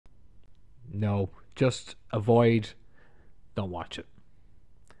no, just avoid. Don't watch it.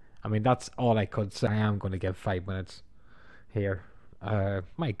 I mean, that's all I could say. I am going to give 5 minutes here.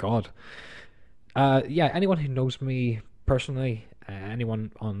 My God. Yeah. Anyone who knows me personally,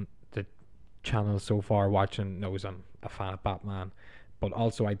 anyone on the channel so far watching knows I'm a fan of Batman, but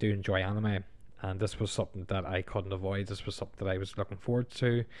also I do enjoy anime, and this was something that I couldn't avoid. This was something that I was looking forward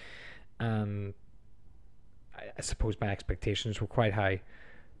to, and I suppose my expectations were quite high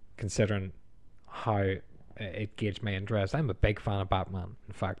considering how it gauged my interest. I'm a big fan of Batman,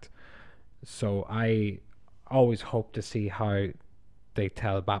 in fact, so I always hope to see how they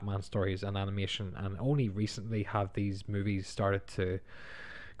tell Batman stories and animation, and only recently have these movies started to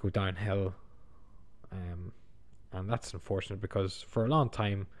go downhill. Um, and that's unfortunate because for a long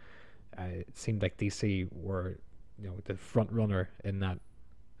time, it seemed like DC were, the front runner in that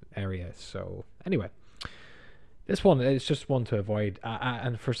area. So anyway, this one is just one to avoid,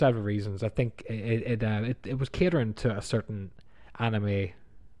 and for several reasons. I think it was catering to a certain anime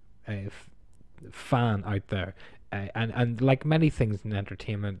fan out there, and like many things in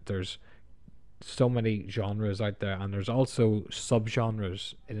entertainment, there's so many genres out there, and there's also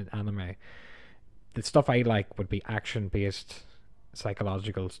subgenres in anime. The stuff I like would be action based,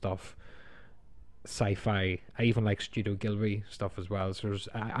 psychological stuff, sci-fi. I even like Studio Ghibli stuff as well. So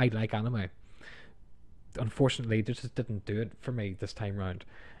I like anime. Unfortunately, they just didn't do it for me this time round,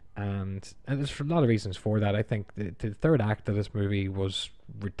 and there's a lot of reasons for that. I think the third act of this movie was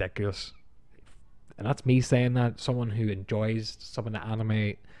ridiculous, and that's me saying that. Someone who enjoys some of the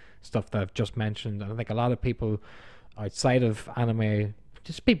anime stuff that I've just mentioned, and I think a lot of people outside of anime,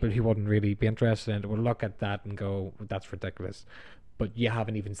 just people who wouldn't really be interested in it, would look at that and go, "That's ridiculous." But you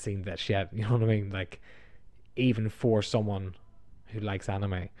haven't even seen this yet. You know what I mean? Like, even for someone who likes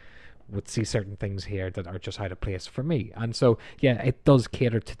anime, would see certain things here that are just out of place for me. And so, yeah, it does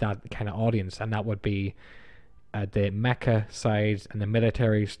cater to that kind of audience, and that would be the mecha side and the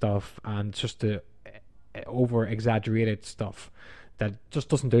military stuff, and just the over exaggerated stuff that just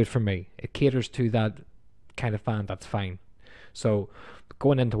doesn't do it for me. It caters to that kind of fan. That's fine. So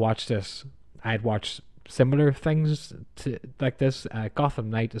going in to watch this, I'd watch similar things to like this. Gotham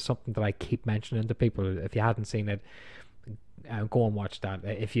Knight is something that I keep mentioning to people. If you hadn't seen it, go and watch that.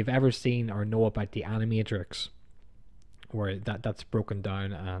 If you've ever seen or know about the Animatrix, where that's broken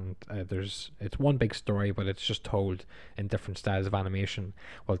down, and it's one big story, but it's just told in different styles of animation.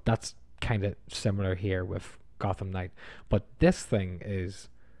 Well, that's kind of similar here with Gotham Knight, but this thing is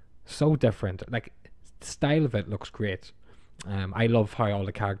so different. Like, the style of it looks great. I love how all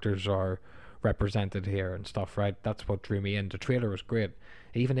the characters are represented here and stuff, right? That's what drew me in. The trailer was great.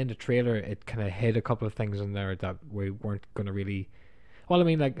 Even in the trailer, it kind of hid a couple of things in there that we weren't going to really. Well, I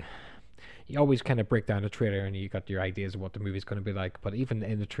mean, like, you always kind of break down the trailer and you got your ideas of what the movie's going to be like. But even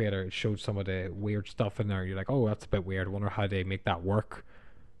in the trailer, it showed some of the weird stuff in there. You're like, oh, that's a bit weird. I wonder how they make that work.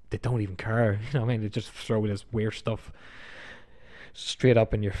 They don't even care. You know what I mean? They just throw this weird stuff straight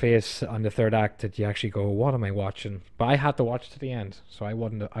up in your face on the third act that you actually go, what am I watching? But I had to watch to the end, so I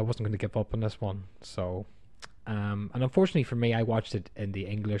wasn't going to give up on this one. So and unfortunately for me, I watched it in the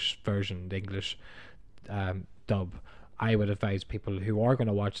English version, the English dub. I would advise people who are going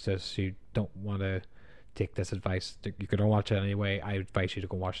to watch this, who don't want to take this advice, you could watch it anyway. I advise you to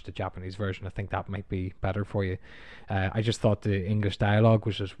go watch the Japanese version. I think that might be better for you. I just thought the English dialogue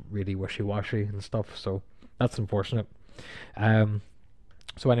was just really wishy-washy and stuff, so that's unfortunate.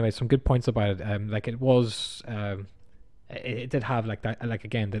 So anyway, some good points about it. Like, it was, it did have like that, like,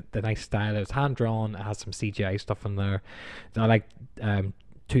 again, the nice style. It was hand drawn. It has some CGI stuff in there. I like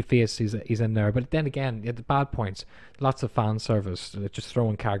Two-Face. He's in there, but then again, the bad points. Lots of fan service, just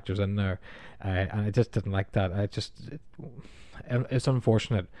throwing characters in there, and I just didn't like that. It's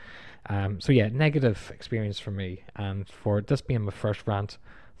unfortunate. So yeah, negative experience for me. And for this being my first rant,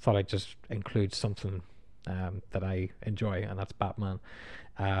 thought I'd just include something that I enjoy, and that's Batman.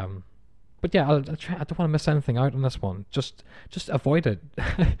 But yeah, I'll try. I don't want to miss anything out on this one. Just avoid it.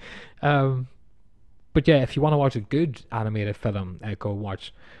 um, but yeah, if you want to watch a good animated film, go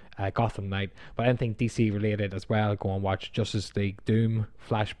watch Gotham Knight. But anything DC related as well, go and watch Justice League, Doom,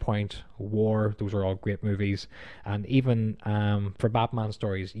 Flashpoint, War. Those are all great movies. And even for Batman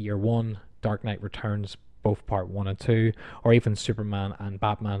stories, Year One, Dark Knight Returns, both part 1 and 2, or even Superman and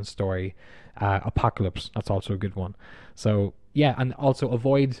Batman story, Apocalypse. That's also a good one. So yeah, and also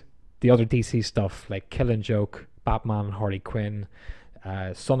avoid the other DC stuff like Killing Joke, Batman and Harley Quinn,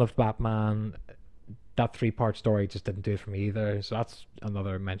 Son of Batman. That 3-part story just didn't do it for me either. So that's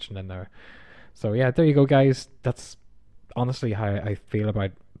another mention in there. So yeah, there you go, guys. That's honestly how I feel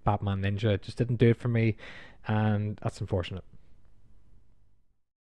about Batman Ninja. It just didn't do it for me, and that's unfortunate.